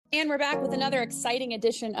And we're back with another exciting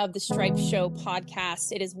edition of the Stripe Show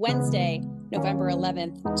podcast. It is Wednesday, November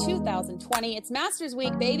 11th, 2020. It's Masters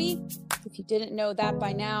Week, baby. If you didn't know that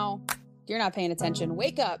by now, you're not paying attention.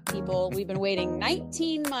 Wake up, people. We've been waiting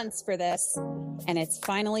 19 months for this, and it's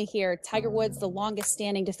finally here. Tiger Woods, the longest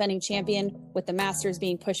standing defending champion, with the Masters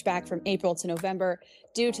being pushed back from April to November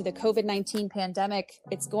due to the COVID-19 pandemic.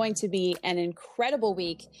 It's going to be an incredible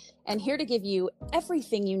week. And here to give you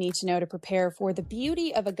everything you need to know to prepare for the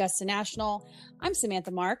beauty of Augusta National, I'm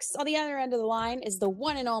Samantha Marks. On the other end of the line is the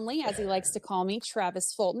one and only, as he likes to call me,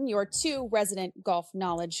 Travis Fulton, your two resident golf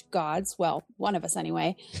knowledge gods. Well, one of us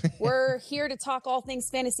anyway. We're here to talk all things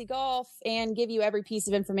fantasy golf and give you every piece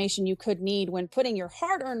of information you could need when putting your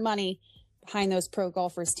hard-earned money behind those pro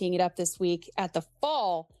golfers teeing it up this week at the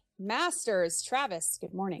Fall Masters. Travis,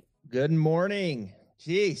 good morning. Good morning.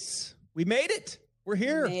 Jeez, we made it. We're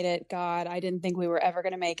here. We made it. God, I didn't think we were ever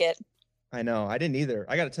going to make it. I know. I didn't either.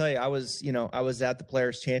 I got to tell you, I was at the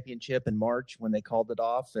Players Championship in March when they called it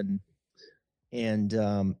off, and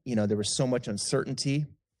there was so much uncertainty,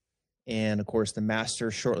 and of course the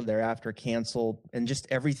Masters shortly thereafter canceled, and just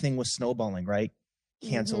everything was snowballing, right?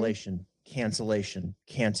 Cancellation,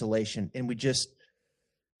 and we just.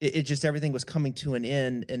 It just everything was coming to an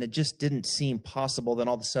end, and it just didn't seem possible. Then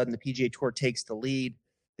all of a sudden, the PGA Tour takes the lead.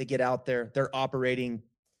 They get out there. They're operating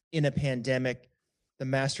in a pandemic. The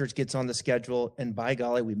Masters gets on the schedule, and by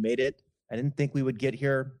golly, we made it. I didn't think we would get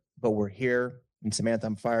here, but we're here. And Samantha,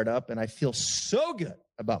 I'm fired up, and I feel so good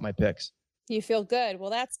about my picks. You feel good. Well,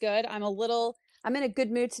 that's good. I'm in a good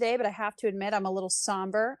mood today, but I have to admit I'm a little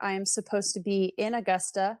somber. I am supposed to be in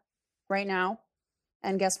Augusta right now,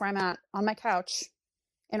 and guess where I'm at? On my couch.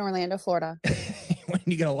 In Orlando, Florida. When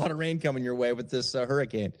you get a lot of rain coming your way with this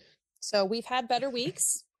hurricane. So we've had better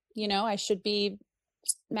weeks. I should be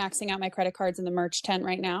maxing out my credit cards in the merch tent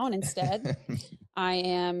right now. And instead, I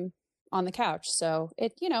am on the couch. So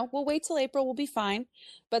we'll wait till April. We'll be fine.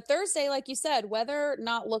 But Thursday, like you said, weather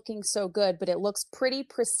not looking so good, but it looks pretty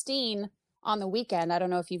pristine on the weekend. I don't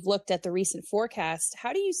know if you've looked at the recent forecast.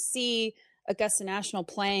 How do you see Augusta National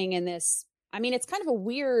playing in this? I mean, it's kind of a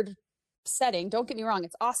weird setting. Don't get me wrong.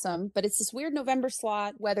 It's awesome, but it's this weird November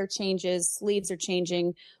slot. Weather changes, leaves are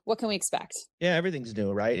changing. What can we expect? Yeah, everything's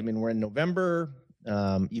new, right? I mean, we're in November.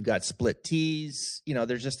 You've got split tees.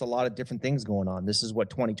 There's just a lot of different things going on. This is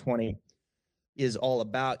what 2020 is all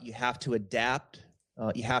about. You have to adapt.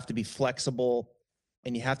 You have to be flexible,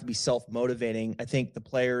 and you have to be self-motivating. I think the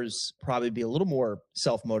players probably be a little more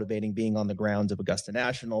self-motivating being on the grounds of Augusta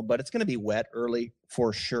National, but it's going to be wet early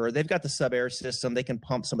for sure. They've got the sub-air system. They can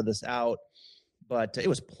pump some of this out, but it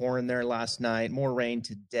was pouring there last night. More rain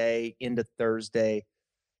today into Thursday,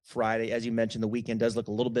 Friday. As you mentioned, the weekend does look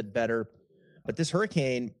a little bit better, but this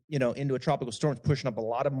hurricane, into a tropical storm is pushing up a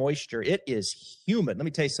lot of moisture. It is humid. Let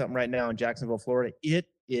me tell you something right now in Jacksonville, Florida. It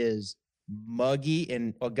is muggy,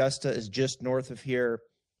 and Augusta is just north of here.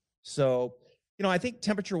 So, I think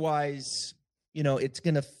temperature wise, it's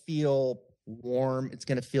going to feel warm. It's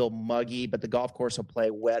going to feel muggy, but the golf course will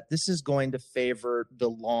play wet. This is going to favor the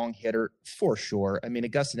long hitter for sure. I mean,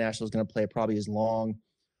 Augusta National is going to play probably as long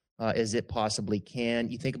as it possibly can.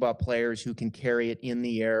 You think about players who can carry it in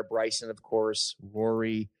the air. Bryson, of course,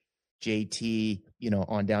 Rory, JT,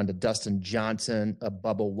 on down to Dustin Johnson, a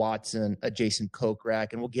Bubba Watson, a Jason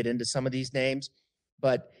Kokrak, and we'll get into some of these names.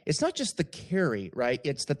 But it's not just the carry, right?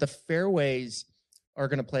 It's that the fairways are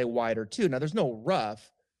going to play wider too. Now, there's no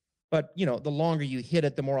rough, but, the longer you hit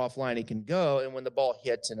it, the more offline it can go. And when the ball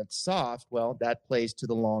hits and it's soft, well, that plays to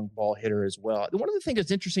the long ball hitter as well. One of the things that's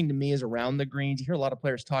interesting to me is around the greens. You hear a lot of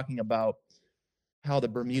players talking about how the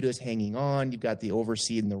Bermuda is hanging on. You've got the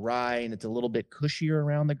overseed and the rye, and it's a little bit cushier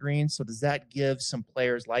around the green. So does that give some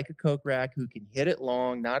players like a Kokrak who can hit it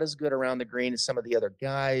long, not as good around the green as some of the other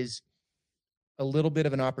guys, a little bit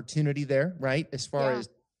of an opportunity there, right? As far as,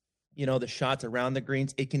 the shots around the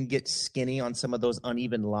greens, it can get skinny on some of those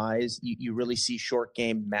uneven lies. You really see short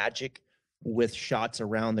game magic with shots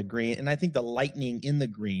around the green. And I think the lightning in the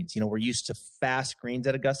greens, we're used to fast greens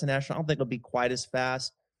at Augusta National. I don't think it'll be quite as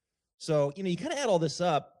fast. So, you kind of add all this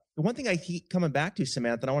up. The one thing I keep coming back to,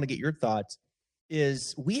 Samantha, and I want to get your thoughts,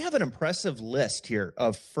 is we have an impressive list here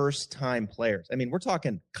of first-time players. I mean, we're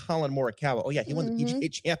talking Colin Morikawa. Oh, yeah, he won the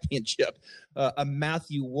PGA Championship. A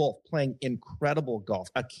Matthew Wolff playing incredible golf.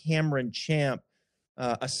 A Cameron Champ.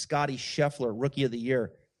 A Scotty Scheffler, Rookie of the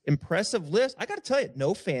Year. Impressive list. I got to tell you,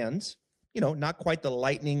 no fans. Not quite the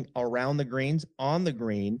lightning around the greens, on the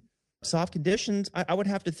green. Soft conditions, I would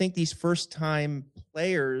have to think these first-time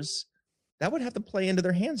players, that would have to play into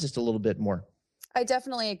their hands just a little bit more. I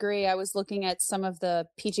definitely agree. I was looking at some of the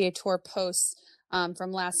PGA Tour posts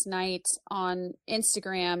from last night on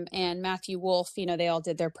Instagram, and Matthew Wolff, they all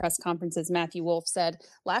did their press conferences. Matthew Wolff said,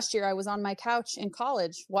 last year I was on my couch in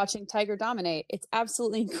college watching Tiger dominate. It's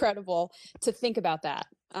absolutely incredible to think about that.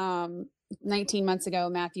 19 months ago,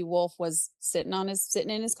 Matthew Wolff was sitting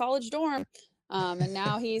in his college dorm. And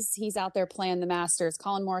now he's out there playing the Masters.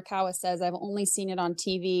 Colin Morikawa says, I've only seen it on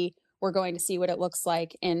TV. We're going to see what it looks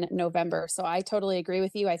like in November. So I totally agree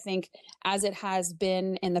with you. I think as it has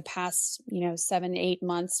been in the past, 7, 8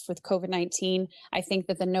 months with COVID-19, I think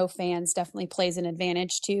that the no fans definitely plays an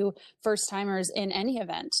advantage to first timers in any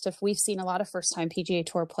event. If we've seen a lot of first time PGA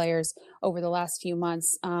Tour players over the last few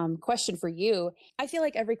months. Question for you. I feel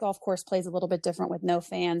like every golf course plays a little bit different with no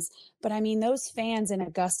fans, but I mean, those fans in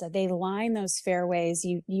Augusta, they line those fairways.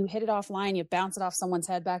 You hit it offline, you bounce it off someone's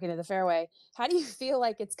head back into the fairway. How do you feel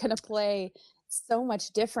like it's going to play so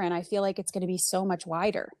much different? I feel like it's going to be so much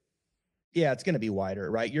wider. Yeah, it's going to be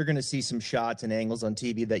wider, right? You're going to see some shots and angles on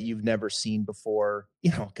TV that you've never seen before.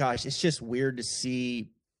 Gosh, it's just weird to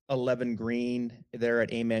see 11 green there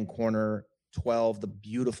at Amen Corner, 12, the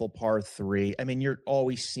beautiful par 3. I mean, you're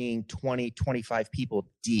always seeing 20, 25 people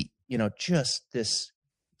deep, just this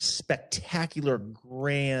spectacular,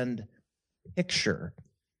 grand picture,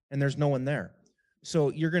 and there's no one there.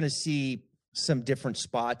 So you're going to see some different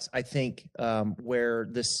spots. I think where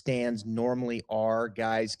the stands normally are,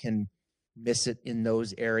 guys can miss it in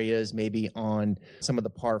those areas, maybe on some of the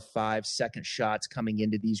par 5 second shots coming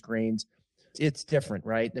into these greens. It's different,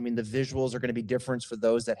 right? I mean, the visuals are going to be different for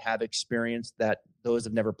those that have experience, that those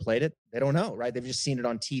have never played it. They don't know, right? They've just seen it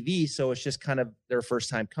on TV. So it's just kind of their first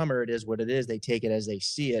time comer. It is what it is. They take it as they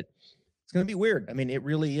see it. It's going to be weird. I mean, it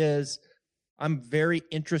really is. I'm very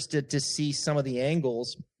interested to see some of the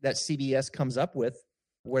angles that CBS comes up with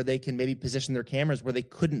where they can maybe position their cameras where they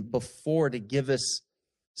couldn't before to give us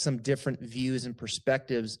some different views and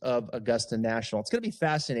perspectives of Augusta National. It's going to be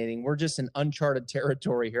fascinating. We're just in uncharted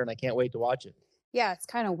territory here, and I can't wait to watch it. Yeah, it's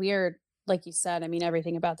kind of weird. Like you said, I mean,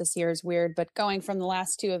 everything about this year is weird, but going from the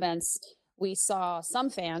last 2 events, we saw some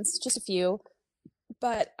fans, just a few,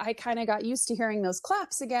 but I kind of got used to hearing those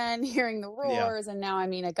claps again, hearing the roars. Yeah. And now, I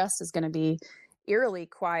mean, Augusta's going to be eerily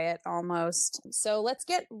quiet almost. So let's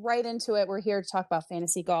get right into it. We're here to talk about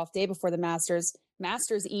fantasy golf day before the Masters.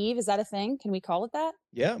 Masters Eve, is that a thing? Can we call it that?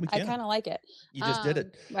 Yeah, we can. I kind of like it. You just did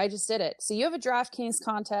it. I just did it. So you have a DraftKings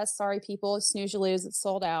contest. Sorry, people, snooze you lose. It's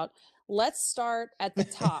sold out. Let's start at the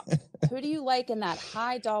top. Who do you like in that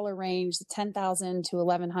high dollar range, the 10,000 to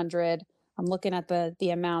 1,100? I'm looking at the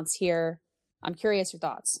amounts here. I'm curious your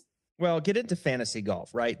thoughts. Well, get into fantasy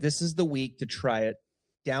golf, right? This is the week to try it.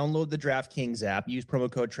 Download the DraftKings app. Use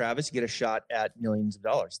promo code Travis. You get a shot at millions of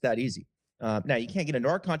dollars. It's that easy. Now, you can't get into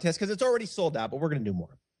our contest because it's already sold out, but we're going to do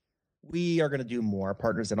more. We are going to do more. Our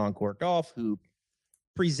partners at Encore Golf, who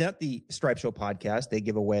present the Stripe Show podcast, they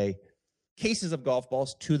give away cases of golf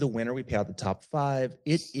balls to the winner. We pay out the top 5.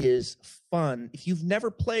 It is fun. If you've never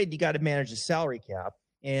played, you got to manage the salary cap,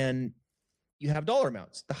 and you have dollar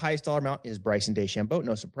amounts. The highest dollar amount is Bryson DeChambeau.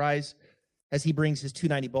 No surprise, as he brings his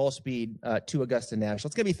 290 ball speed to Augusta National.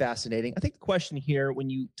 It's going to be fascinating. I think the question here, when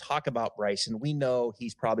you talk about Bryson, we know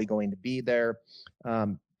he's probably going to be there.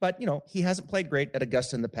 But, he hasn't played great at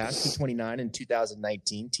Augusta in the past. T29 in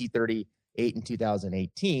 2019, T38 in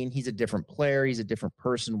 2018. He's a different player. He's a different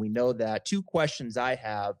person. We know that. 2 questions I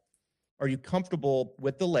have. Are you comfortable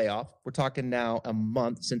with the layoff? We're talking now a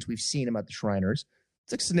month since we've seen him at the Shriners.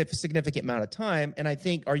 It's a significant amount of time. And I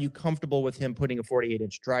think, are you comfortable with him putting a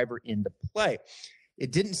 48-inch driver into play?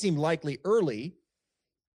 It didn't seem likely early,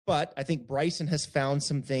 but I think Bryson has found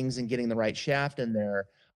some things in getting the right shaft in there.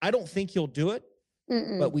 I don't think he'll do it,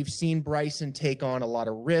 but we've seen Bryson take on a lot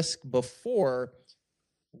of risk before.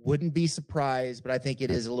 Wouldn't be surprised, but I think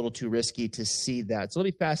it is a little too risky to see that. So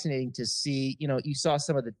it'll be fascinating to see. You saw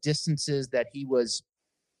some of the distances that he was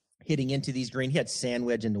hitting into these green. He had sand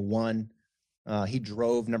wedge into 1. He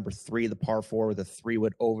drove number 3, the par 4, with a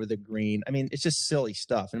 3-wood over the green. I mean, it's just silly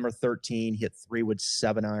stuff. Number 13, he hit 3-wood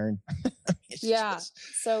 7-iron.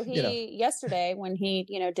 So he yesterday, when he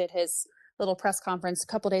did his little press conference a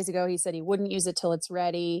couple days ago, he said he wouldn't use it till it's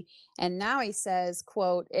ready. And now he says,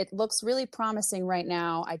 quote, "It looks really promising right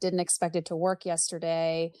now. I didn't expect it to work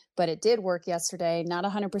yesterday, but it did work yesterday. Not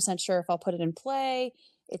 100% sure if I'll put it in play.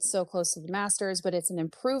 It's so close to the Masters, but it's an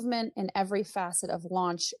improvement in every facet of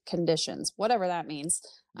launch conditions," whatever that means.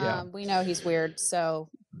 Yeah. We know he's weird, so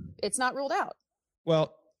it's not ruled out.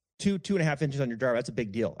 Well, two and a half inches on your driver, that's a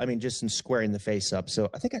big deal. I mean, just in squaring the face up. So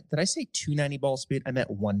I think, did I say 290 ball speed? I meant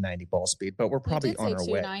 190 ball speed, but we're probably on our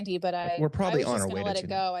way. 290, but we're probably on our way to let it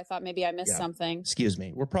go. I thought maybe I missed something. Excuse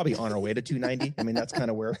me. We're probably on our way to 290. I mean, that's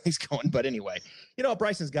kind of where he's going. But anyway,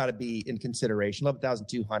 Bryson's got to be in consideration.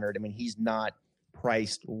 11,200. I mean, he's not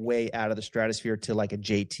priced way out of the stratosphere to like a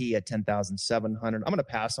JT at 10,700. I'm going to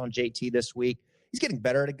pass on JT this week. He's getting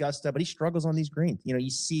better at Augusta, but he struggles on these greens. You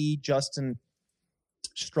see Justin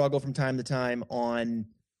struggle from time to time on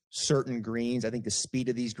certain greens. I think the speed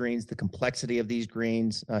of these greens, the complexity of these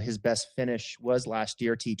greens, his best finish was last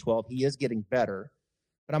year, T12. He is getting better,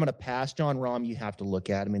 but I'm going to pass. Jon Rahm, you have to look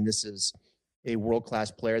at. I mean, this is a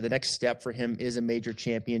world-class player. The next step for him is a major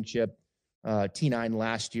championship. T9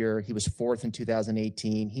 last year. He was fourth in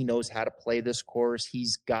 2018. He knows how to play this course.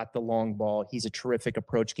 He's got the long ball. He's a terrific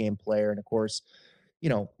approach game player. And of course,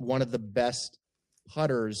 one of the best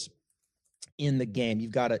putters in the game. You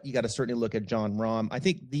got to certainly look at Jon Rahm. I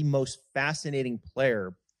think the most fascinating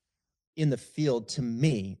player in the field to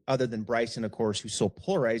me, other than Bryson, of course, who's so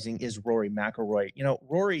polarizing, is Rory McIlroy.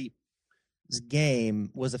 Rory's game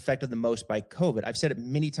was affected the most by COVID. I've said it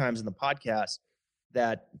many times in the podcast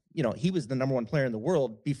that, he was the number one player in the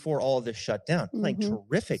world before all of this shut down, playing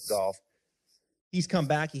terrific golf. He's come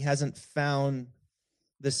back. He hasn't found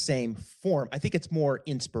the same form. I think it's more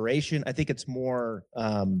inspiration. I think it's more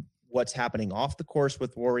what's happening off the course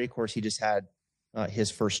with Rory. Of course, he just had his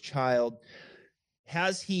first child.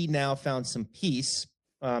 Has he now found some peace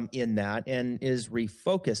in that and is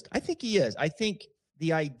refocused? I think he is. I think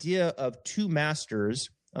the idea of two Masters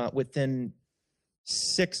within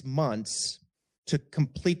 6 months to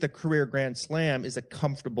complete the career Grand Slam is a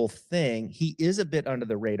comfortable thing. He is a bit under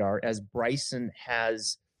the radar as Bryson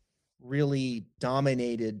has really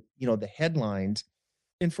dominated, the headlines.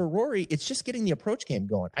 And for Rory, it's just getting the approach game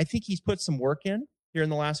going. I think he's put some work in here in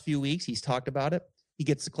the last few weeks. He's talked about it. He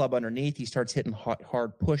gets the club underneath. He starts hitting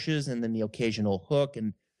hard pushes and then the occasional hook.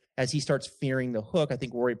 And as he starts fearing the hook, I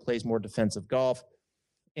think Rory plays more defensive golf.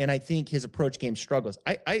 And I think his approach game struggles.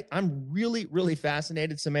 I'm really, really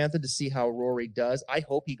fascinated, Samantha, to see how Rory does. I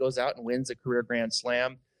hope he goes out and wins a career Grand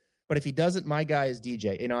Slam. But if he doesn't, my guy is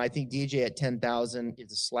DJ. I think DJ at 10,000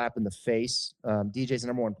 is a slap in the face. DJ's the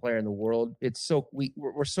number one player in the world. It's so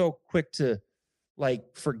we're so quick to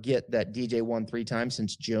forget that DJ won 3 times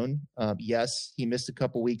since June. Yes, he missed a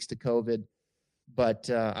couple weeks to COVID, but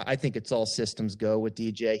I think it's all systems go with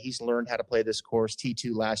DJ. He's learned how to play this course.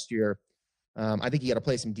 T2 last year. I think you got to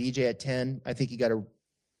play some DJ at 10. I think you got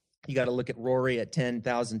to look at Rory at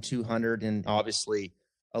 10,200 and obviously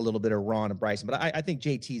a little bit of Ron and Bryson. But I think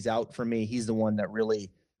JT's out for me. He's the one that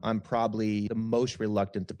really I'm probably the most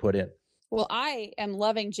reluctant to put in. Well, I am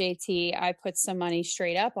loving JT. I put some money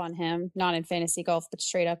straight up on him, not in fantasy golf, but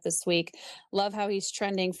straight up this week. Love how he's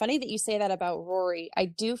trending. Funny that you say that about Rory. I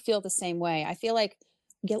do feel the same way. I feel like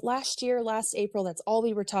last April, that's all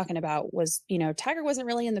we were talking about was, Tiger wasn't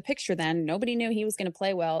really in the picture then. Nobody knew he was going to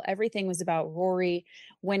play well. Everything was about Rory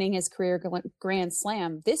winning his career Grand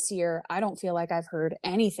Slam. This year, I don't feel like I've heard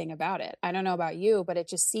anything about it. I don't know about you, but it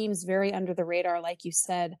just seems very under the radar. Like you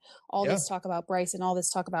said, all this talk about Bryson, all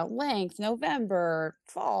this talk about length, November,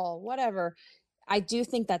 fall, whatever. I do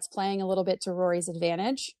think that's playing a little bit to Rory's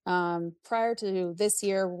advantage. Prior to this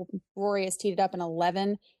year, Rory has teed it up in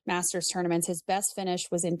 11 Masters tournaments. His best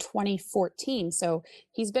finish was in 2014. So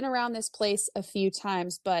he's been around this place a few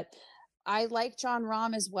times, but I like Jon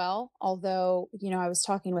Rahm as well. Although, I was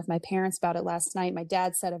talking with my parents about it last night. My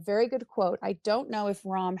dad said a very good quote. I don't know if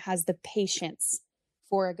Rahm has the patience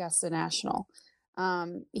for Augusta National.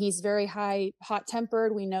 He's very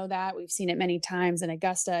hot-tempered. We know that. We've seen it many times. And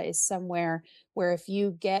Augusta is somewhere where if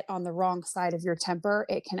you get on the wrong side of your temper,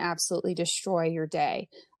 it can absolutely destroy your day.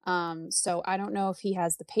 So I don't know if he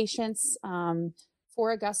has the patience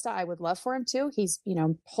for Augusta. I would love for him to. He's,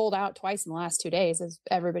 pulled out twice in the last 2 days, as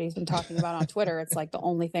everybody's been talking about on Twitter. It's like the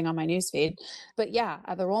only thing on my newsfeed. But yeah,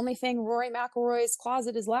 the only thing Rory McIlroy's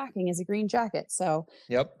closet is lacking is a green jacket. So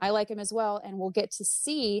I like him as well. And we'll get to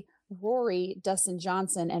see Rory, Dustin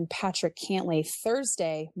Johnson, and Patrick Cantlay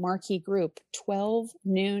Thursday, marquee group, 12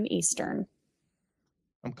 noon Eastern.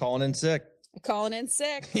 I'm calling in sick.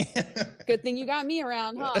 Good thing you got me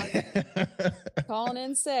around, huh? Calling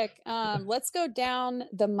in sick. Let's go down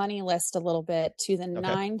the money list a little bit to the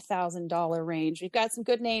 $9,000 range. We've got some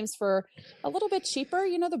good names for a little bit cheaper.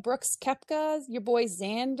 The Brooks Koepkas, your boy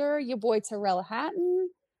Xander, your boy Tyrrell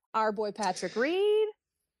Hatton, our boy Patrick Reed.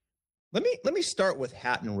 Let me start with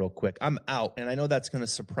Hatton real quick. I'm out, and I know that's going to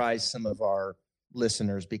surprise some of our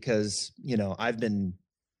listeners because, I've been,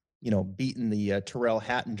 beating the Tyrrell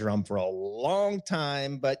Hatton drum for a long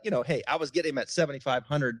time. But, hey, I was getting him at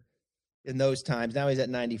 7,500 in those times. Now he's at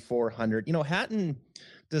 9,400. Hatton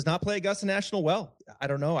does not play Augusta National well. I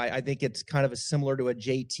don't know. I think it's kind of similar to a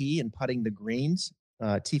JT in putting the greens.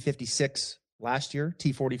 T56 last year,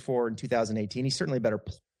 T44 in 2018. He's certainly better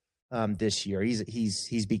this year.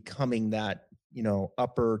 He's becoming that,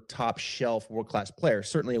 upper top shelf world-class player.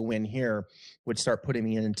 Certainly a win here would start putting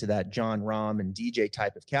me into that John Rahm and DJ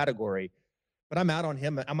type of category. But I'm out on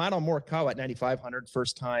him. I'm out on Morikawa at 9,500,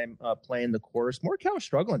 first time playing the course. Morikawa's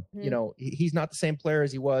struggling. Mm-hmm. He's not the same player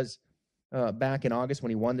as he was back in August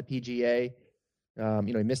when he won the PGA.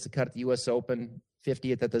 He missed the cut at the U.S. Open,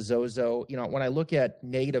 50th at the Zozo. When I look at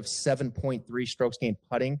negative 7.3 strokes gained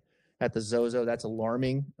putting at the Zozo, that's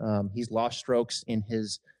alarming. He's lost strokes in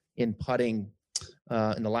putting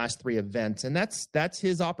in the last 3 events, and that's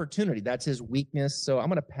his opportunity. That's his weakness. So I'm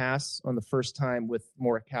going to pass on the first time with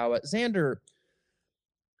Morikawa. Xander,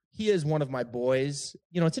 he is one of my boys.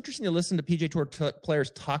 It's interesting to listen to PGA Tour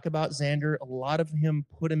players talk about Xander. A lot of him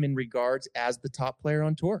put him in regards as the top player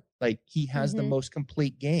on tour. Like, he has the most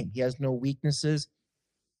complete game. He has no weaknesses.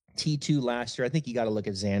 T2 last year, I think you got to look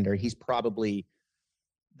at Xander. He's probably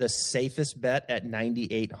the safest bet at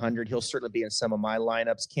 9,800. He'll certainly be in some of my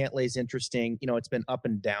lineups. Cantlay's interesting. It's been up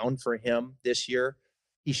and down for him this year.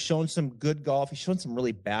 He's shown some good golf. He's shown some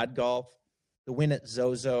really bad golf. The win at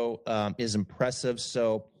Zozo is impressive.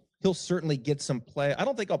 So he'll certainly get some play. I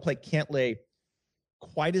don't think I'll play Cantlay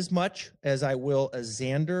quite as much as I will as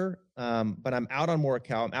Xander, but I'm out on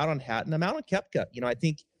Morikawa. I'm out on Hatton. I'm out on Koepka. I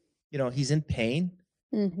think, he's in pain.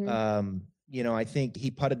 Mm-hmm. I think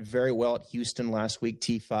he putted very well at Houston last week,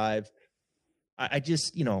 T5. I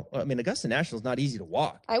just, Augusta National is not easy to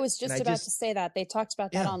walk. I was just about to say that. They talked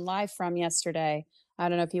about that on Live From yesterday. I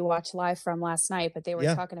don't know if you watched Live From last night, but they were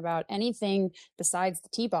talking about anything besides the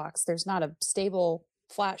tee box. There's not a stable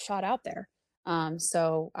flat shot out there.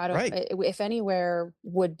 So I don't, if anywhere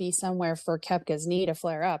would be somewhere for Koepka's knee to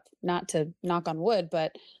flare up, not to knock on wood,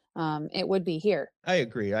 but it would be here. I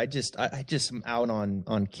agree. I just am out on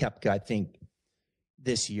Koepka. I think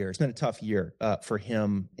this year it's been a tough year for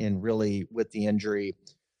him, and really with the injury.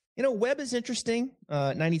 Webb is interesting.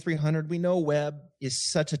 9,300. We know Webb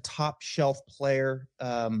is such a top shelf player.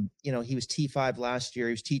 He was T5 last year.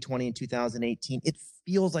 He was T20 in 2018. It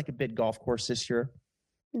feels like a big golf course this year.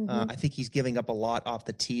 Mm-hmm. I think he's giving up a lot off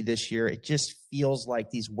the tee this year. It just feels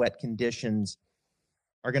like these wet conditions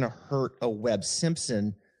are going to hurt a Webb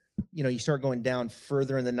Simpson. You start going down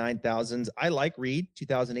further in the 9,000s. I like Reed,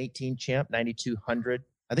 2018 champ, 9,200.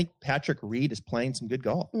 I think Patrick Reed is playing some good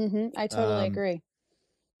golf. Mm-hmm. I totally agree.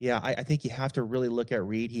 Yeah, I think you have to really look at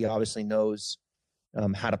Reed. He obviously knows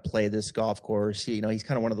how to play this golf course. He's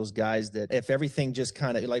kind of one of those guys that if everything just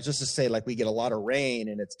kind of, like, just to say, like, we get a lot of rain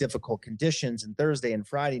and it's difficult conditions and Thursday and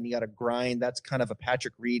Friday and you got to grind, that's kind of a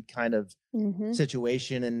Patrick Reed kind of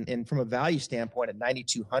situation. And from a value standpoint at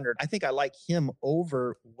 9,200, I think I like him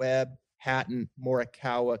over Webb, Hatton,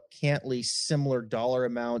 Morikawa, Cantlay, similar dollar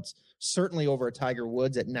amounts, certainly over a Tiger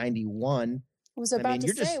Woods at 91. I was about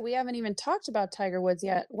to say, we haven't even talked about Tiger Woods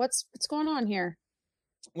yet. What's going on here?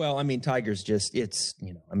 Well, Tiger's just,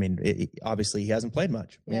 obviously he hasn't played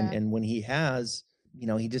much. Yeah. And when he has,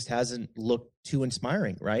 he just hasn't looked too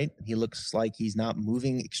inspiring, right? He looks like he's not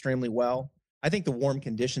moving extremely well. I think the warm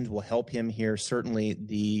conditions will help him here. Certainly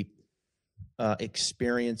the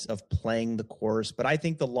experience of playing the course, but I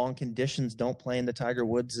think the long conditions don't play in the Tiger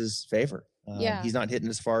Woods' favor. He's not hitting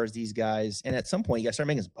as far as these guys. And at some point you got to start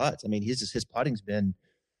making his putts. His putting's been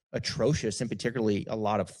atrocious, and particularly a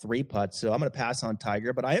lot of 3 putts. So I'm going to pass on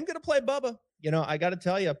Tiger, but I am going to play Bubba. I got to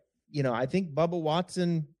tell you, I think Bubba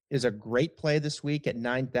Watson is a great play this week at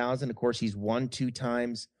 9,000. Of course, he's won 2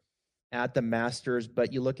 times at the Masters,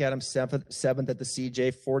 but you look at him seventh at the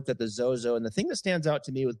CJ, 4th at the Zozo. And the thing that stands out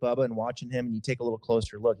to me with Bubba and watching him, and you take a little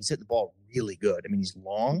closer look, he's hitting the ball really good. He's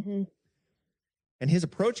long. Mm-hmm. And his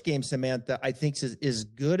approach game, Samantha, I think is as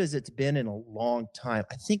good as it's been in a long time.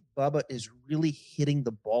 I think Bubba is really hitting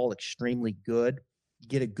the ball extremely good. You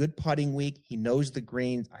get a good putting week. He knows the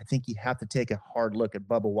greens. I think you have to take a hard look at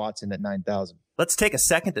Bubba Watson at 9,000. Let's take a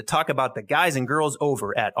second to talk about the guys and girls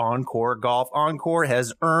over at Encore Golf. Encore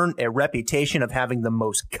has earned a reputation of having the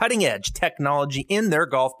most cutting-edge technology in their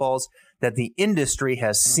golf balls that the industry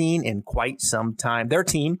has seen in quite some time. Their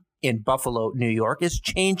team in Buffalo, New York, is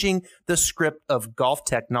changing the script of golf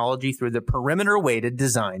technology through the perimeter-weighted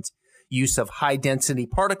designs, use of high-density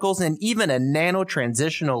particles, and even a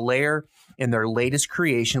nano-transitional layer in their latest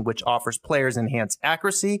creation, which offers players enhanced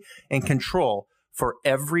accuracy and control for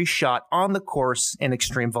every shot on the course and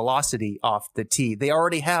extreme velocity off the tee. They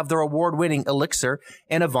already have their award-winning Elixir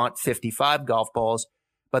and Avant 55 golf balls,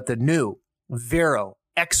 but the new Vero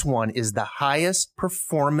X1 is the highest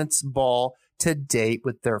performance ball to date.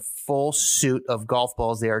 With their full suit of golf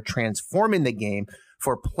balls, they are transforming the game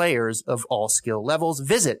for players of all skill levels.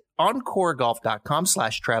 Visit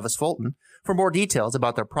encoregolf.com/Travis Fulton for more details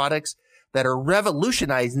about their products that are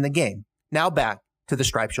revolutionizing the game. Now back to the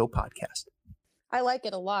Stripe Show podcast. I like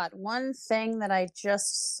it a lot. One thing that I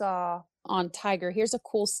just saw on Tiger, here's a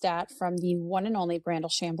cool stat from the one and only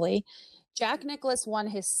Brandel Chambly. Jack Nicklaus won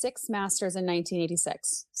his 6th Masters in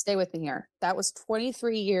 1986. Stay with me here. That was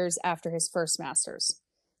 23 years after his first Masters.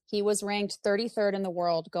 He was ranked 33rd in the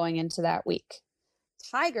world going into that week.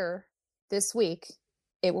 Tiger, this week,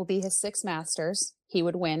 it will be his 6th Masters. He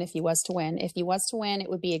would win if he was to win. If he was to win, it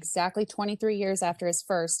would be exactly 23 years after his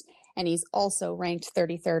first. And he's also ranked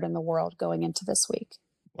 33rd in the world going into this week.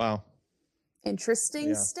 Wow.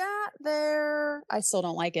 Interesting stat there. I still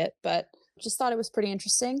don't like it, but just thought it was pretty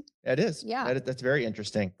interesting. It is. Yeah. That's very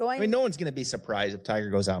interesting. I mean, no one's going to be surprised if Tiger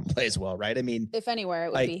goes out and plays well, right? I mean, if anywhere,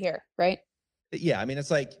 it would be here, right? Yeah. I mean, it's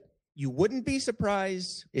like you wouldn't be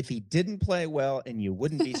surprised if he didn't play well, and you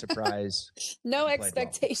wouldn't be surprised. No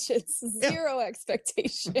expectations, well. Zero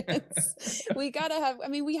expectations. We got to have, I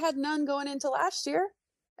mean, we had none going into last year.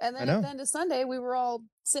 And then at the end of Sunday, we were all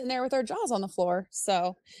sitting there with our jaws on the floor.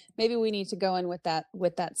 So maybe we need to go in with that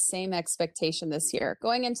same expectation this year.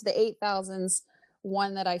 Going into the 8,000s,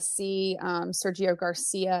 one that I see, Sergio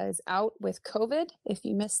Garcia is out with COVID. If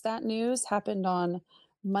you missed that news, happened on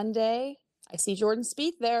Monday. I see Jordan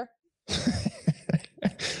Spieth there.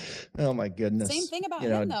 Oh my goodness. Same thing about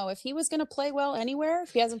him though. If he was going to play well anywhere, if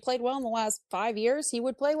he hasn't played well in the last 5 years, he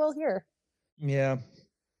would play well here. Yeah.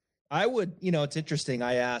 I would, it's interesting.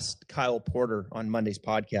 I asked Kyle Porter on Monday's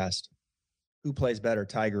podcast, who plays better,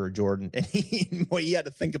 Tiger or Jordan? And he had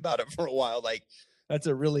to think about it for a while. Like, that's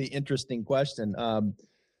a really interesting question. I'm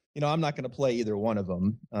not going to play either one of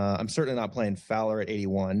them. I'm certainly not playing Fowler at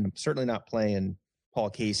 81. I'm certainly not playing Paul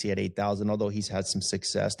Casey at 8,000, although he's had some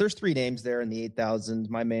success. There's 3 names there in the 8,000s.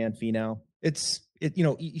 My man, Finau.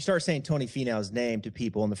 You start saying Tony Finau's name to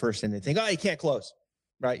people, and the first thing they think, he can't close,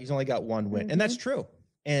 right? He's only got 1 win. Mm-hmm. And that's true.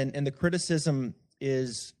 And the criticism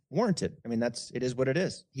is warranted. I mean, it is what it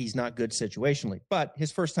is. He's not good situationally, but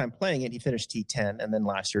his first time playing it, he finished T10 and then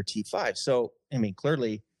last year T5. So, I mean,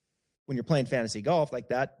 clearly when you're playing fantasy golf like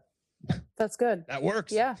that, that's good. That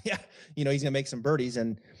works. Yeah. Yeah. He's going to make some birdies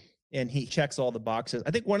and he checks all the boxes.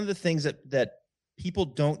 I think one of the things that people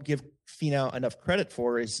don't give Finau enough credit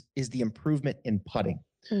for is the improvement in putting.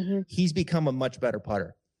 Mm-hmm. He's become a much better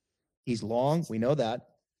putter. He's long. We know that.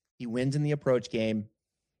 He wins in the approach game.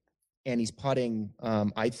 And he's putting,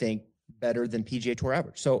 I think, better than PGA Tour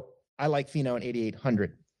average. So I like Finau at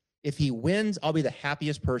 8,800. If he wins, I'll be the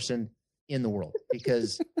happiest person in the world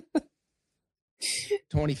because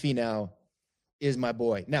Tony Finau is my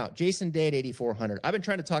boy. Now, Jason Day at 8,400. I've been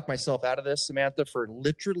trying to talk myself out of this, Samantha, for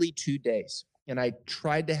literally 2 days. And I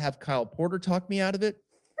tried to have Kyle Porter talk me out of it.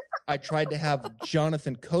 I tried to have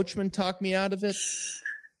Jonathan Coachman talk me out of it.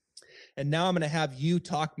 And now I'm going to have you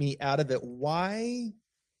talk me out of it. Why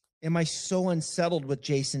am I so unsettled with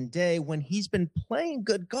Jason Day when he's been playing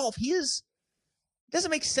good golf?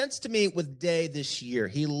 Doesn't make sense to me with Day this year.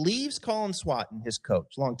 He leaves Colin Swatton, his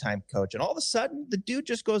coach, longtime coach, and all of a sudden the dude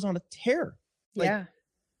just goes on a tear.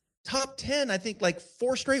 Top 10, I think, like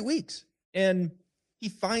 4 straight weeks. And he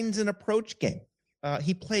finds an approach game.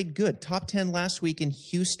 He played good. Top 10 last week in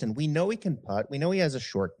Houston. We know he can putt. We know he has a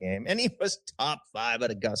short game. And he was top 5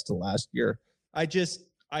 at Augusta last year.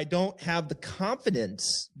 I don't have the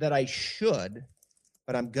confidence that I should,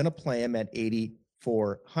 but I'm going to play him at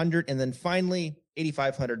 8,400. And then finally,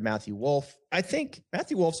 8,500, Matthew Wolff. I think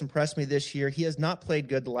Matthew Wolff's impressed me this year. He has not played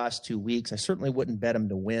good the last 2 weeks. I certainly wouldn't bet him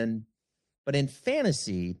to win. But in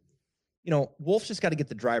fantasy, Wolff's just got to get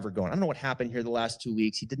the driver going. I don't know what happened here the last 2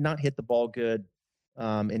 weeks. He did not hit the ball good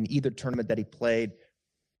in either tournament that he played.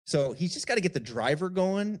 So he's just got to get the driver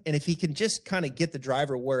going. And if he can just kind of get the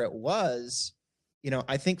driver where it was,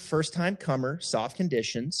 I think first-time comer, soft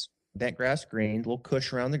conditions, bent grass greens, little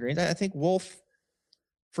cush around the greens. I think Wolff,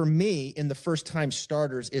 for me, in the first-time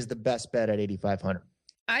starters, is the best bet at 8,500.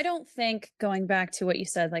 I don't think, going back to what you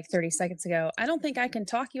said like 30 seconds ago, I don't think I can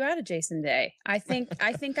talk you out of Jason Day. I think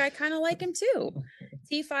I kind of like him too.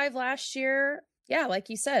 T5 last year, yeah, like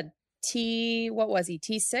you said, what was he?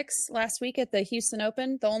 T6 last week at the Houston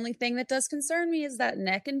Open. The only thing that does concern me is that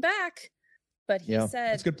neck and back. But he said,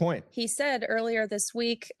 that's a good point. He said earlier this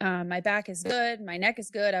week, my back is good. My neck is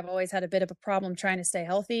good. I've always had a bit of a problem trying to stay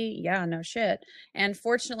healthy. Yeah, no shit. And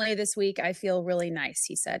fortunately this week, I feel really nice.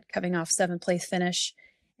 He said, coming off 7th place finish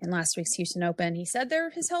in last week's Houston Open. He said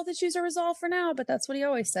his health issues are resolved for now, but that's what he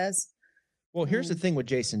always says. Well, here's the thing with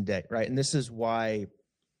Jason Day, right? And this is why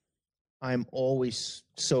I'm always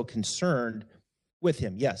so concerned with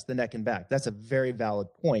him. Yes, the neck and back. That's a very valid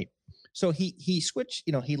point. So he switched,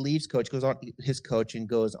 he leaves coach, goes on his coach and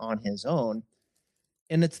goes on his own.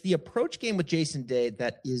 And it's the approach game with Jason Day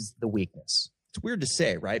that is the weakness. It's weird to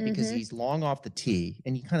say, right? Because he's long off the tee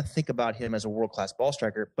and you kind of think about him as a world-class ball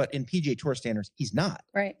striker, but in PGA Tour standards, he's not.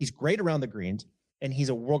 Right. He's great around the greens and he's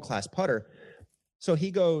a world-class putter. So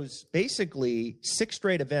he goes basically 6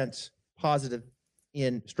 straight events positive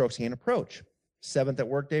in strokes gained approach. 7th at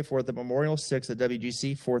Workday, 4th at Memorial, 6th at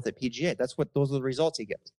WGC, 4th at PGA. Those are the results he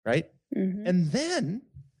gets, right? And then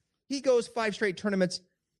he goes 5 straight tournaments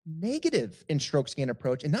negative in strokes gained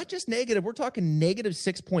approach, and not just negative. We're talking negative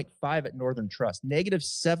 6.5 at Northern Trust, negative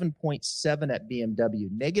 7.7 at BMW,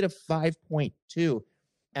 negative 5.2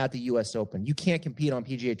 at the U.S. Open. You can't compete on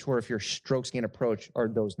PGA Tour if your strokes gained approach are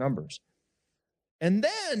those numbers. And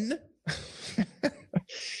then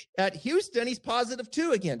at Houston, he's positive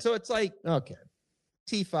 2 again. So it's like, okay,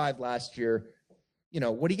 T5 last year,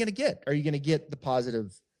 what are you going to get? Are you going to get the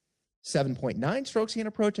positive 7.9 strokes gained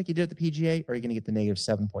approach like you did at the PGA, or are you going to get the negative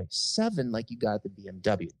 7.7 like you got at the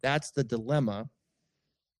BMW? That's the dilemma.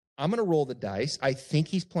 I'm going to roll the dice. I think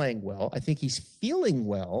he's playing well. I think he's feeling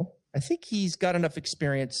well. I think he's got enough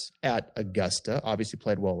experience at Augusta. Obviously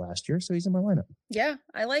played well last year, so he's in my lineup. Yeah,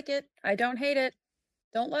 I like it. I don't hate it.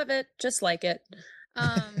 Don't love it. Just like it.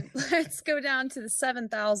 Let's go down to the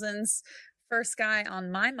 7,000s. First guy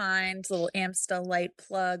on my mind, little Amstel light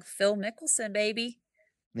plug, Phil Mickelson, baby.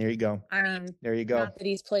 There you go. I mean, there you go. Not that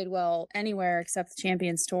he's played well anywhere except the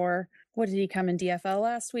Champions Tour. What did he come in DFL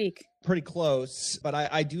last week? Pretty close, but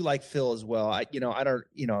I do like Phil as well.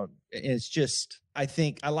 It's just, I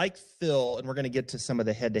think I like Phil, and we're going to get to some of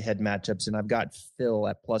the head-to-head matchups, and I've got Phil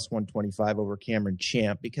at plus 125 over Cameron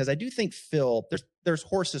Champ, because I do think Phil, there's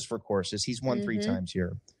horses for courses. He's won 3 times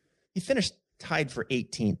here. He finished tied for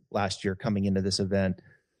 18th last year coming into this event.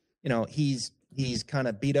 He's kind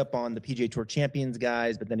of beat up on the PGA Tour champions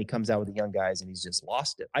guys, but then he comes out with the young guys and he's just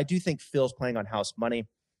lost it. I do think Phil's playing on house money.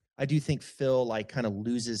 I do think Phil kind of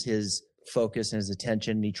loses his focus and his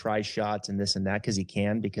attention. And he tries shots and this and that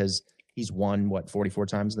because he's won 44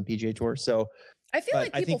 times in the PGA Tour. So I feel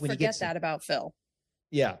like people forget that about Phil.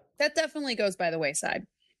 Yeah. That definitely goes by the wayside.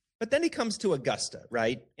 But then he comes to Augusta,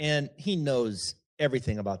 right? And he knows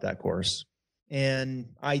everything about that course.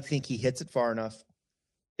 And I think he hits it far enough.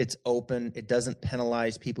 It's open. It doesn't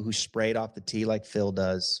penalize people who sprayed off the tee like Phil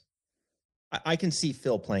does. I can see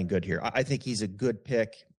Phil playing good here. I think he's a good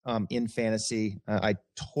pick in fantasy. I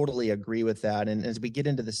totally agree with that. And as we get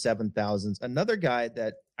into the 7,000s, another guy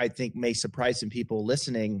that I think may surprise some people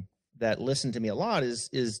listening that listen to me a lot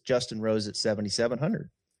is Justin Rose at 7,700.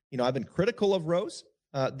 I've been critical of Rose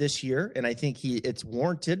this year, and I think it's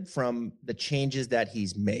warranted from the changes that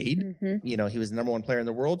he's made. He was the number 1 player in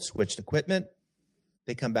the world, switched equipment.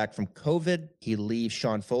 They come back from COVID. He leaves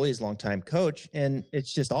Sean Foley, his longtime coach, and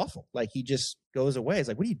it's just awful. Like, he just goes away. It's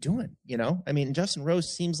like, what are you doing? Justin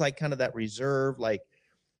Rose seems like kind of that reserve, like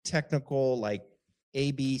technical, like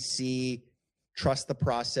ABC, trust the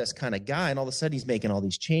process kind of guy. And all of a sudden he's making all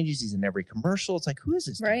these changes. He's in every commercial. It's like, who is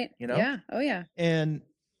this right guy? Yeah. Oh yeah. And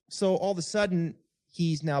so all of a sudden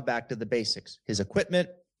he's now back to the basics. His equipment,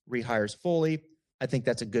 rehires Foley. I think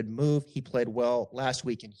that's a good move. He played well last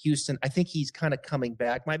week in Houston. I think he's kind of coming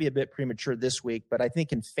back. Might be a bit premature this week, but I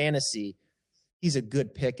think in fantasy, he's a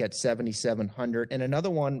good pick at 7,700. And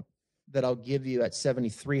another one that I'll give you at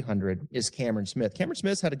 7,300 is Cameron Smith. Cameron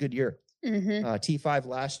Smith's had a good year. T5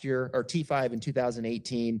 last year, or T5 in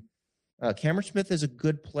 2018. Cameron Smith is a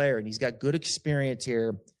good player, and he's got good experience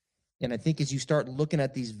here. And I think as you start looking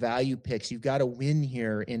at these value picks, you've got to win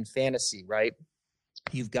here in fantasy, right?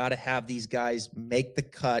 You've got to have these guys make the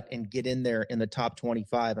cut and get in there in the top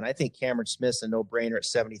 25. And I think Cameron Smith's a no-brainer at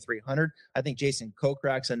 7,300. I think Jason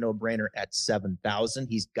Kokrak's a no-brainer at 7,000.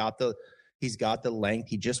 He's got the length.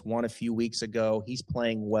 He just won a few weeks ago. He's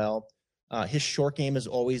playing well. His short game is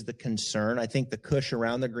always the concern. I think the cush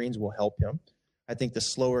around the greens will help him. I think the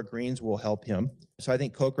slower greens will help him. So I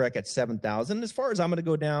think Kokrak at 7,000. As far as I'm going to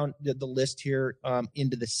go down the list here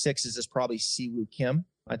into the 6s is probably Siwoo Kim.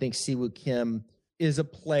 I think Siwoo Kim is a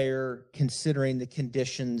player considering the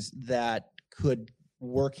conditions that could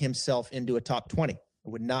work himself into a top 20. I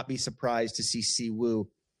would not be surprised to see Siwoo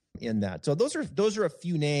in that. So those are a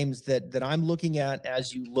few names that I'm looking at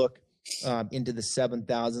as you look into the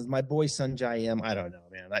 7,000s. My boy Sanjay M, I don't know,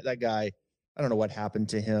 man. That guy, I don't know what happened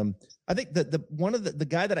to him. I think the one of the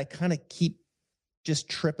guy that I kind of keep just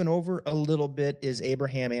tripping over a little bit is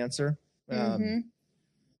Abraham Answer.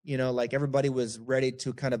 Like everybody was ready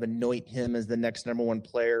to kind of anoint him as the next number 1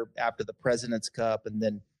 player after the President's Cup, and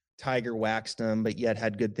then Tiger waxed him, but yet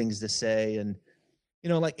had good things to say. And,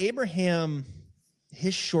 like Abraham,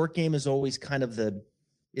 his short game is always kind of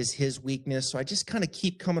is his weakness. So I just kind of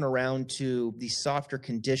keep coming around to these softer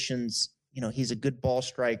conditions. He's a good ball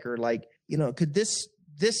striker. Like, could this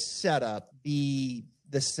setup be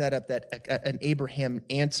the setup that an Abraham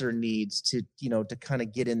answer needs to kind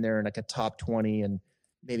of get in there in like a top 20 and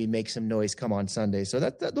maybe make some noise come on Sunday. So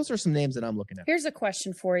those are some names that I'm looking at. Here's a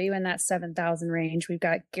question for you in that 7,000 range. We've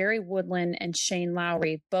got Gary Woodland and Shane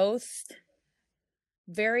Lowry, both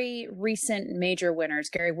very recent major winners.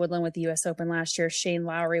 Gary Woodland with the U.S. Open last year, Shane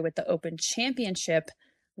Lowry with the Open Championship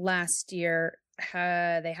last year.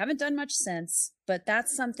 They haven't done much since, but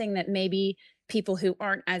that's something that maybe people who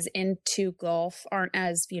aren't as into golf, aren't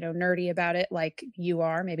as, nerdy about it like you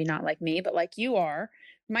are, maybe not like me, but like you are,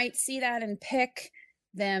 might see that and pick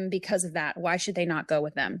them because of that. Why should they not go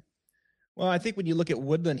with them? Well, I think when you look at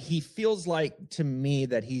Woodland, he feels like to me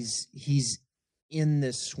that he's in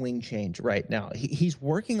this swing change right now. He's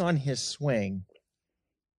working on his swing,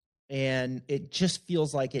 and it just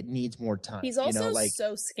feels like it needs more time. He's also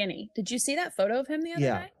so skinny. Did you see that photo of him the other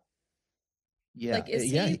day? Yeah. Like,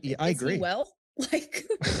 I agree. He well? Like,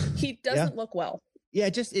 he doesn't look well. Yeah,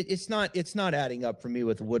 it's not adding up for me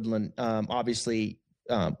with Woodland. Obviously,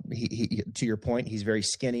 he to your point, he's very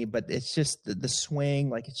skinny, but it's just the swing,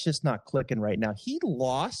 like it's just not clicking right now. He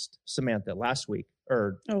lost Samantha last week,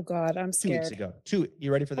 or oh God, I'm scared. 2 weeks ago.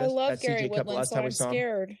 You ready for this? I love At Gary CJ Cup, Woodland, last so time we I'm saw him.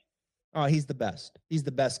 scared. Oh, he's the best. He's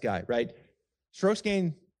the best guy, right? Strokes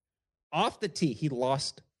gained off the tee. He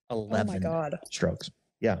lost 11 strokes.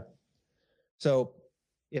 Yeah. So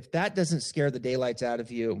if that doesn't scare the daylights out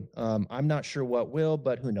of you, I'm not sure what will,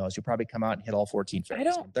 but who knows? You'll probably come out and hit all 14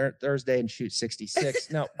 fairways on Thursday and shoot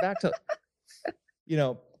 66. Now back to,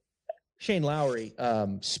 Shane Lowry.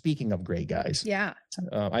 Speaking of great guys, yeah,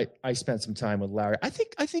 I spent some time with Lowry. I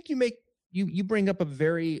think you bring up a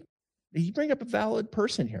valid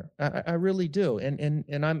person here. I really do.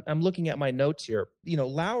 And I'm looking at my notes here.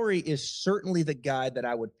 Lowry is certainly the guy that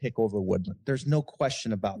I would pick over Woodland. There's no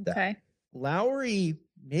question about that. Okay. Lowry,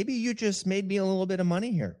 maybe you just made me a little bit of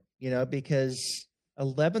money here, because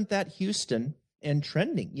 11th at Houston and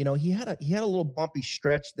trending. He had a little bumpy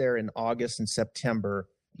stretch there in August and September.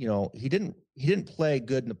 He didn't play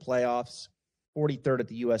good in the playoffs. 43rd at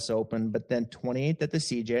the U.S. Open, but then 28th at the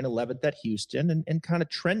CJ and 11th at Houston, and kind of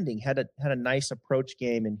trending. Had a nice approach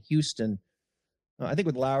game in Houston. I think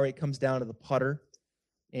with Lowry, it comes down to the putter.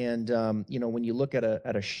 And when you look at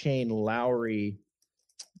a Shane Lowry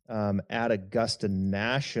at Augusta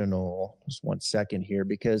National, just 1 second here,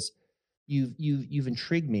 because you've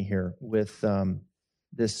intrigued me here with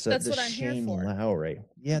this Shane Lowry.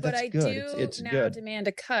 Yeah, but that's good. It's now good. Demand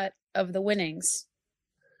a cut of the winnings.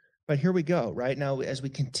 But here we go. Right now, as we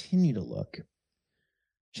continue to look,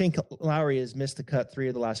 Shane Lowry has missed the cut 3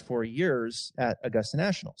 of the last 4 years at Augusta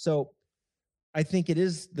National. So I think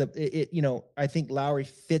I think Lowry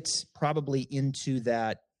fits probably into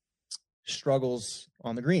that struggles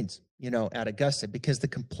on the greens, at Augusta, because the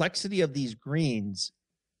complexity of these greens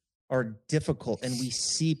are difficult, and we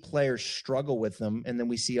see players struggle with them, and then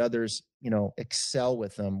we see others, excel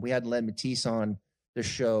with them. We had Len Matisse on the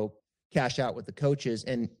show, cash out with the coaches,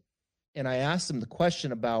 and I asked him the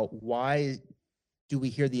question about why do we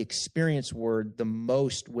hear the experience word the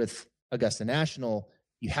most with Augusta National?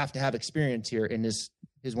 You have to have experience here. And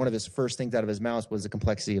one of his first things out of his mouth was the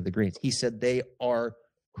complexity of the greens. He said they are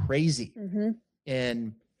crazy. Mm-hmm.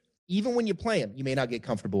 And even when you play them, you may not get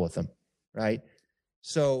comfortable with them, right?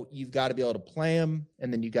 So you've got to be able to play them,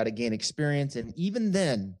 and then you've got to gain experience. And even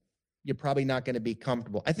then, you're probably not going to be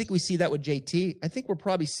comfortable. I think we see that with JT. I think we're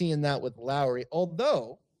probably seeing that with Lowry,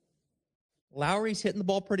 although Lowry's hitting the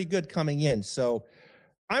ball pretty good coming in. So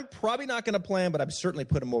I'm probably not going to play him, but I'm certainly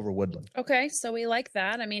put him over Woodland. Okay, so we like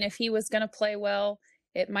that. I mean, if he was going to play well,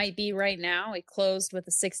 it might be right now. He closed with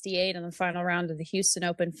a 68 in the final round of the Houston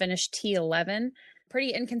Open, finished T11. Pretty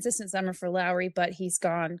inconsistent summer for Lowry, but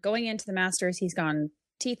going into the Masters, he's gone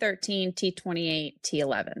T13, T28,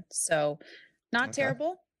 T11. So not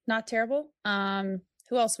terrible.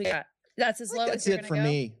 Who else we got? That's as low as you're going to go? That's it for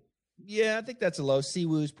me. Yeah, I think that's a low.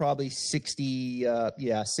 Siwoo's probably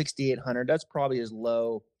 6,800. That's probably as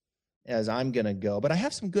low as I'm going to go. But I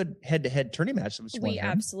have some good head-to-head tourney matches. We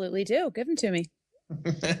absolutely do. Give them to me.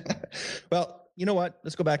 Well, you know what?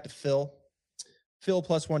 Let's go back to Phil. Phil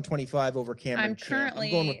plus 125 over Cameron. I'm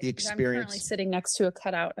going with the experience. I'm currently sitting next to a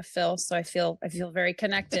cutout of Phil, so I feel very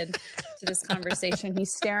connected to this conversation.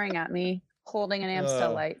 He's staring at me, holding an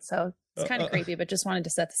Amstel light. So it's kind of creepy, but just wanted to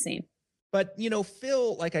set the scene. But,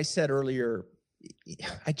 Phil, like I said earlier,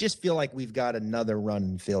 I just feel like we've got another run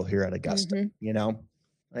in Phil here at Augusta,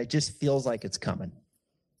 It just feels like it's coming.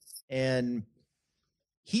 And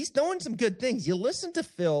he's doing some good things. You listen to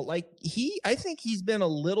Phil, I think he's been a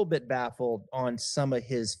little bit baffled on some of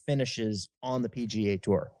his finishes on the PGA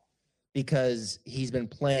Tour because he's been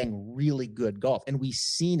playing really good golf. And we've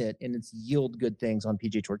seen it, and it's yield good things on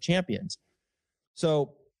PGA Tour champions.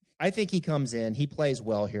 So I think he comes in, he plays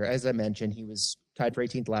well here. As I mentioned, he was tied for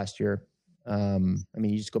 18th last year.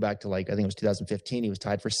 You just go back to I think it was 2015. He was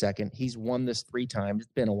tied for second. He's won this 3 times.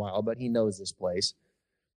 It's been a while, but he knows this place.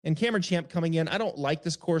 And Cameron Champ coming in. I don't like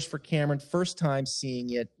this course for Cameron. First time seeing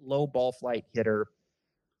it. Low ball flight hitter.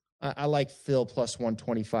 I like Phil plus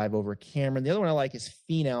 125 over Cameron. The other one I like is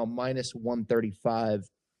Finau minus 135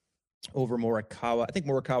 over Morikawa. I think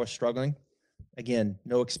Morikawa's struggling. Again,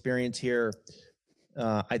 no experience here.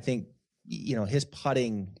 I think, his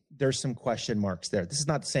putting, there's some question marks there. This is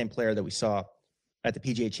not the same player that we saw at the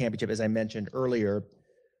PGA Championship, as I mentioned earlier.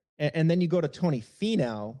 And then you go to Tony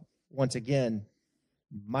Finau, once again,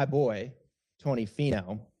 my boy, Tony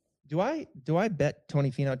Finau. Do I bet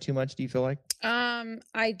Tony Finau too much, do you feel like?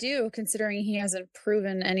 I do, considering he hasn't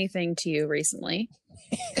proven anything to you recently.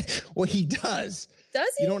 Well, he does. Does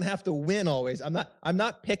he? You don't have to win always. I'm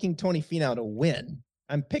not picking Tony Finau to win.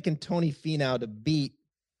 I'm picking Tony Finau to beat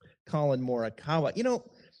Colin Morikawa.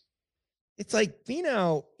 It's like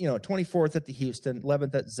Finau, 24th at the Houston,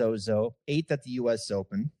 11th at Zozo, 8th at the U.S.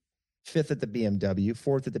 Open, 5th at the BMW,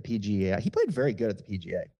 4th at the PGA. He played very good at the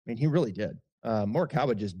PGA. He really did.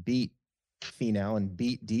 Morikawa just beat Finau and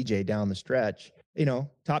beat DJ down the stretch.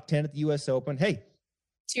 Top 10 at the U.S. Open. Hey,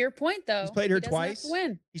 to your point, though, he's played here twice.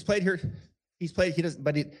 Win. He's played here. He doesn't.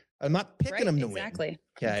 But I'm not picking him to win. Exactly.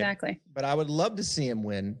 Okay. Exactly. But I would love to see him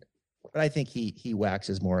win. But I think he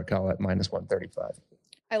waxes Morikawa at minus 135.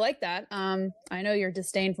 I like that. I know your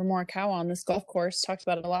disdain for Morikawa on this golf course. Talked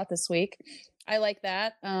about it a lot this week. I like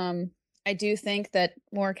that. I do think that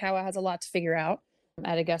Morikawa has a lot to figure out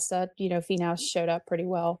at Augusta. Finau showed up pretty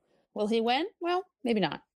well. Will he win? Well, maybe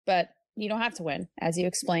not. But you don't have to win, as you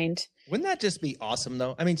explained. Wouldn't that just be awesome,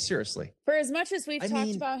 though? Seriously. For as much as we've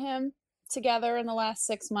talked about him together in the last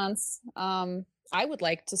 6 months, I would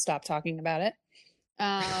like to stop talking about it.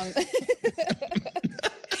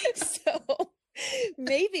 So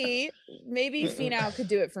maybe Finau could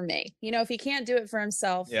do it for me. If he can't do it for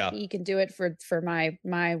himself, he can do it for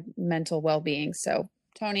my mental well-being. So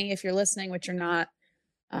Tony, if you're listening, which you're not,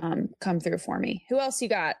 come through for me. Who else you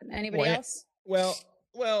got? Anybody else? Well,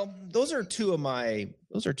 those are two of my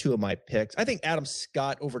picks. I think Adam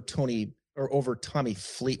Scott over Tommy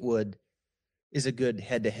Fleetwood is a good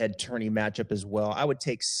head-to-head tourney matchup as well. I would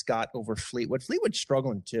take Scott over Fleetwood. Fleetwood's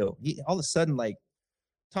struggling too. All of a sudden,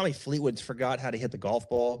 Tommy Fleetwood's forgot how to hit the golf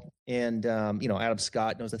ball. And, Adam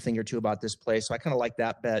Scott knows a thing or two about this place. So I kind of like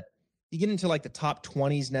that bet. You get into the top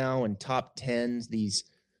 20s now and top 10s,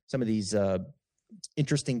 some of these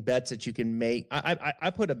interesting bets that you can make.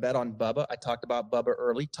 I put a bet on Bubba. I talked about Bubba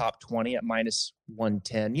early, top 20 at minus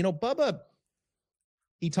 110. Bubba,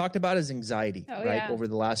 he talked about his anxiety, over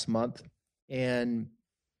the last month. And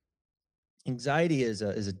anxiety is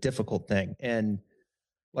a difficult thing. And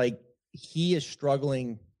he is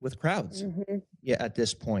struggling with crowds at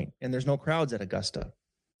this point. And there's no crowds at Augusta.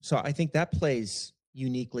 So I think that plays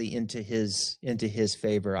uniquely into his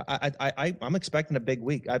favor. I'm expecting a big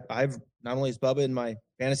week. I've not only is Bubba in my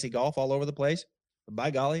fantasy golf all over the place, but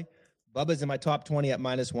by golly, Bubba's in my top 20 at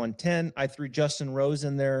minus 110. I threw Justin Rose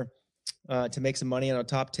in there to make some money on a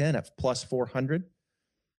top 10 at plus 400.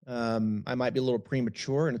 I might be a little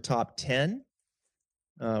premature in a top 10.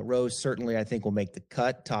 Rose certainly, I think, will make the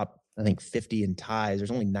cut. Top, I think, 50 in ties.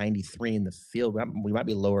 There's only 93 in the field. We might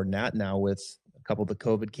be lower than that now with a couple of the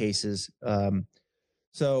COVID cases.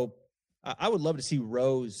 So I would love to see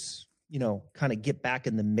Rose, kind of get back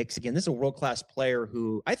in the mix again. This is a world-class player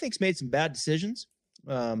who I think's made some bad decisions,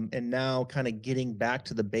 and now kind of getting back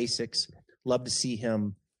to the basics. Love to see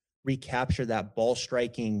him recapture that ball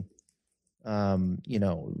striking, what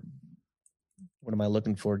am I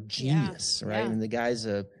looking for? Genius, right? Yeah. And the guy's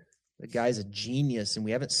a genius, and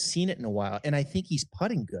we haven't seen it in a while. And I think he's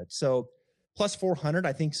putting good. So plus 400,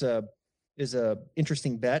 I think is a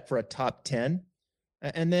interesting bet for a top 10.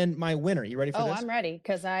 And then my winner. You ready for this? Oh, I'm ready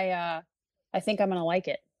because I think I'm gonna like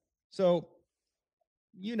it. So,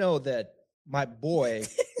 that my boy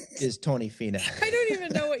is Tony Finau. I don't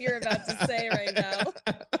even know what you're about to say right now.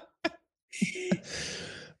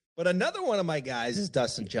 But another one of my guys is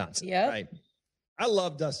Dustin Johnson. Yeah. Right. I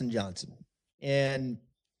love Dustin Johnson. And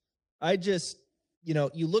I just, you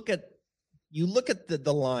look at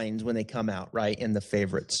the lines when they come out, right, in the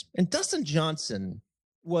favorites. And Dustin Johnson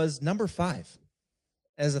was number 5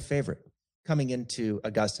 as a favorite. coming into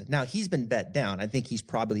Augusta. Now, he's been bet down. I think he's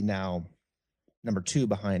probably now number 2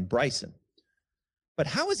 behind Bryson. But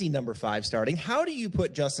how is he number 5 starting? How do you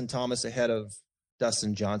put Justin Thomas ahead of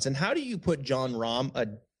Dustin Johnson? How do you put John Rahm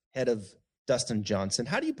ahead of Dustin Johnson?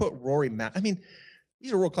 How do you put Rory Matt? I mean,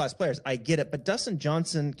 these are world-class players. I get it. But Dustin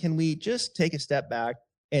Johnson, can we just take a step back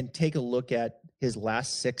and take a look at his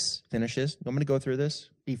last 6 finishes? I'm going to go through this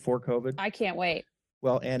before COVID. I can't wait.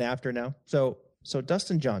 Well, and after now. So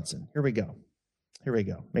Dustin Johnson, here we go.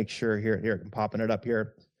 Make sure here, I'm popping it up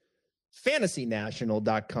here.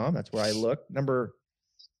 FantasyNational.com. That's where I look.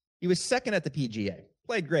 He was 2nd at the PGA.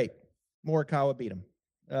 Played great. Morikawa beat him.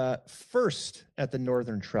 1st at the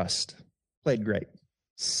Northern Trust. Played great.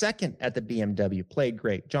 2nd at the BMW. Played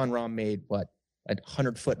great. John Rahm made a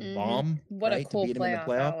 100-foot bomb. What a cool to beat him in the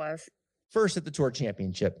playoff. That was. 1st at the Tour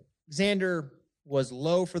Championship. Xander was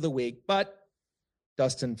low for the week, but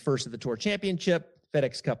Dustin 1st at the Tour Championship.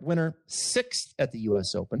 FedEx Cup winner. 6th at the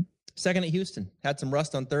U.S. Open. 2nd at Houston. Had some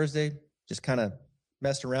rust on Thursday. Just kind of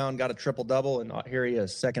messed around, got a triple-double, and here he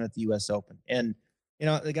is, 2nd at the U.S. Open. And,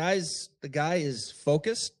 the guy is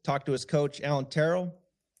focused. Talked to his coach, Alan Terrell.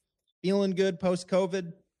 Feeling good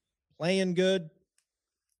post-COVID. Playing good.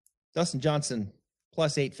 Dustin Johnson,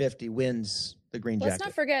 plus 850, wins the green jacket. Let's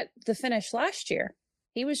not forget the finish last year.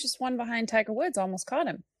 He was just 1 behind Tiger Woods, almost caught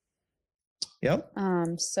him. Yep.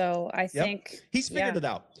 So I think he's figured it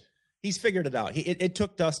out. He's figured it out. It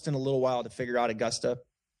took Dustin a little while to figure out Augusta.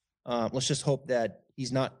 Let's just hope that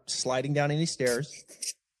he's not sliding down any stairs.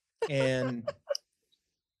 And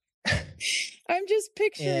I'm just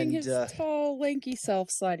picturing his tall, lanky self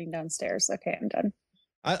sliding downstairs. Okay, I'm done.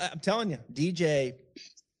 I'm telling you, DJ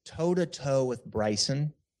toe-to-toe with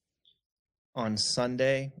Bryson on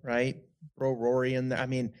Sunday, right? Throw Rory in there. I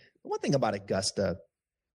mean, the one thing about Augusta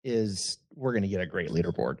is we're going to get a great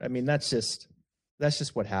leaderboard. I mean, that's just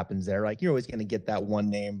what happens there. Like, you're always going to get that one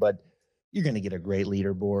name, but you're going to get a great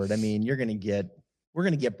leaderboard. I mean, we're going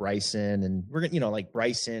to get Bryson, and we're going to, like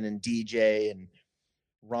Bryson and DJ and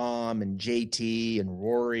Rahm and JT and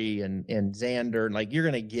Rory and Xander. And like, you're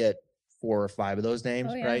going to get 4 or 5 of those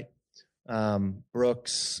names, right?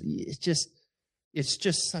 Brooks. It's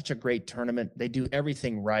just such a great tournament. They do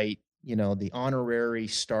everything right. The honorary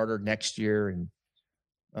starter next year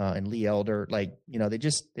and Lee Elder, they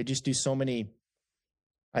just do so many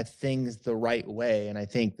things the right way. And I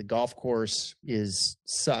think the golf course is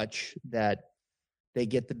such that they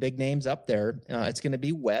get the big names up there. It's going to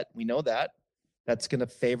be wet. We know that. That's going to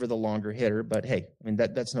favor the longer hitter. But hey, I mean,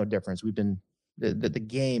 that's no difference. The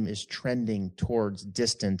game is trending towards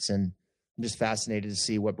distance, and I'm just fascinated to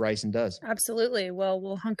see what Bryson does. Absolutely. Well,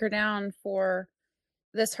 we'll hunker down for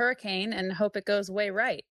this hurricane and hope it goes way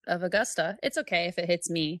right of Augusta. It's okay if it hits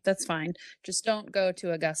me. That's fine. Just don't go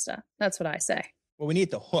to Augusta. That's what I say. Well, we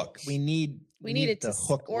need the hook. We need it to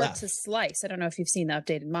hook or left. To slice. I don't know if you've seen the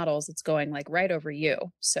updated models. It's going like right over you.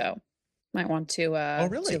 So might want to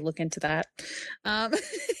to look into that.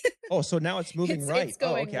 So now it's moving right. It's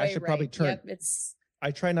going okay. I should probably turn. Yep,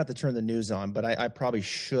 I try not to turn the news on, but I probably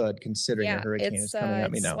should, considering a hurricane is coming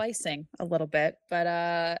at me now. It's slicing a little bit, but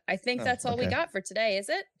I think that's all we got for today. Is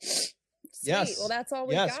it? Sweet. Yes. Well, that's all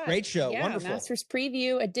we got. Yes. Great show. Yeah, Wonderful. Masters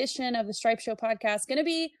preview edition of the Stripe Show podcast. Going to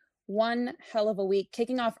be one hell of a week.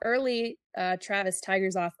 Kicking off early. Travis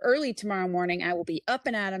Tigers off early tomorrow morning. I will be up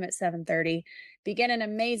and at 'em at 7:30. Begin an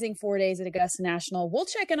amazing 4 days at Augusta National. We'll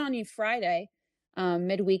check in on you Friday,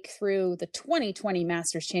 midweek through the 2020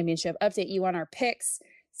 Masters Championship. Update you on our picks.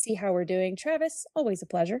 See how we're doing. Travis, always a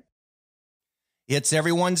pleasure. It's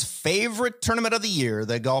everyone's favorite tournament of the year.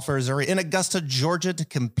 The golfers are in Augusta, Georgia to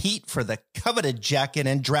compete for the coveted jacket,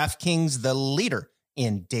 and DraftKings, the leader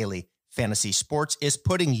in daily fantasy sports, is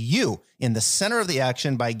putting you in the center of the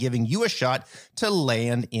action by giving you a shot to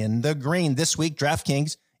land in the green. This week,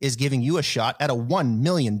 DraftKings is giving you a shot at a $1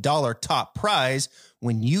 million top prize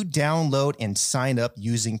when you download and sign up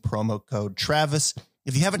using promo code Travis.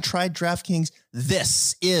 If you haven't tried DraftKings,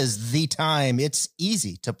 this is the time. It's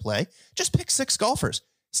easy to play. Just pick 6 golfers,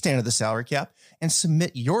 stand at the salary cap, and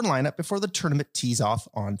submit your lineup before the tournament tees off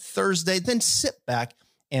on Thursday. Then sit back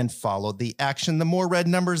and follow the action. The more red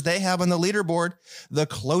numbers they have on the leaderboard, the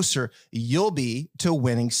closer you'll be to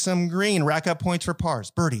winning some green. Rack up points for pars,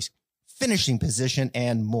 birdies, finishing position,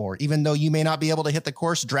 and more. Even though you may not be able to hit the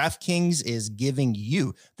course, DraftKings is giving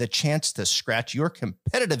you the chance to scratch your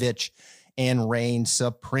competitive itch and reign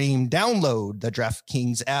supreme. Download the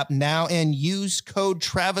DraftKings app now and use code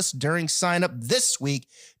Travis during sign-up this week.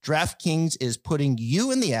 DraftKings is putting you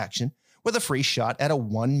in the action with a free shot at a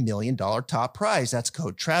 $1 million top prize. That's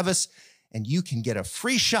code Travis, and you can get a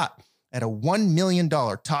free shot at a $1 million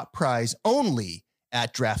top prize only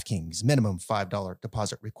at DraftKings. Minimum $5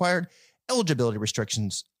 deposit required. Eligibility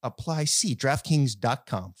restrictions apply. See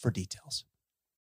DraftKings.com for details.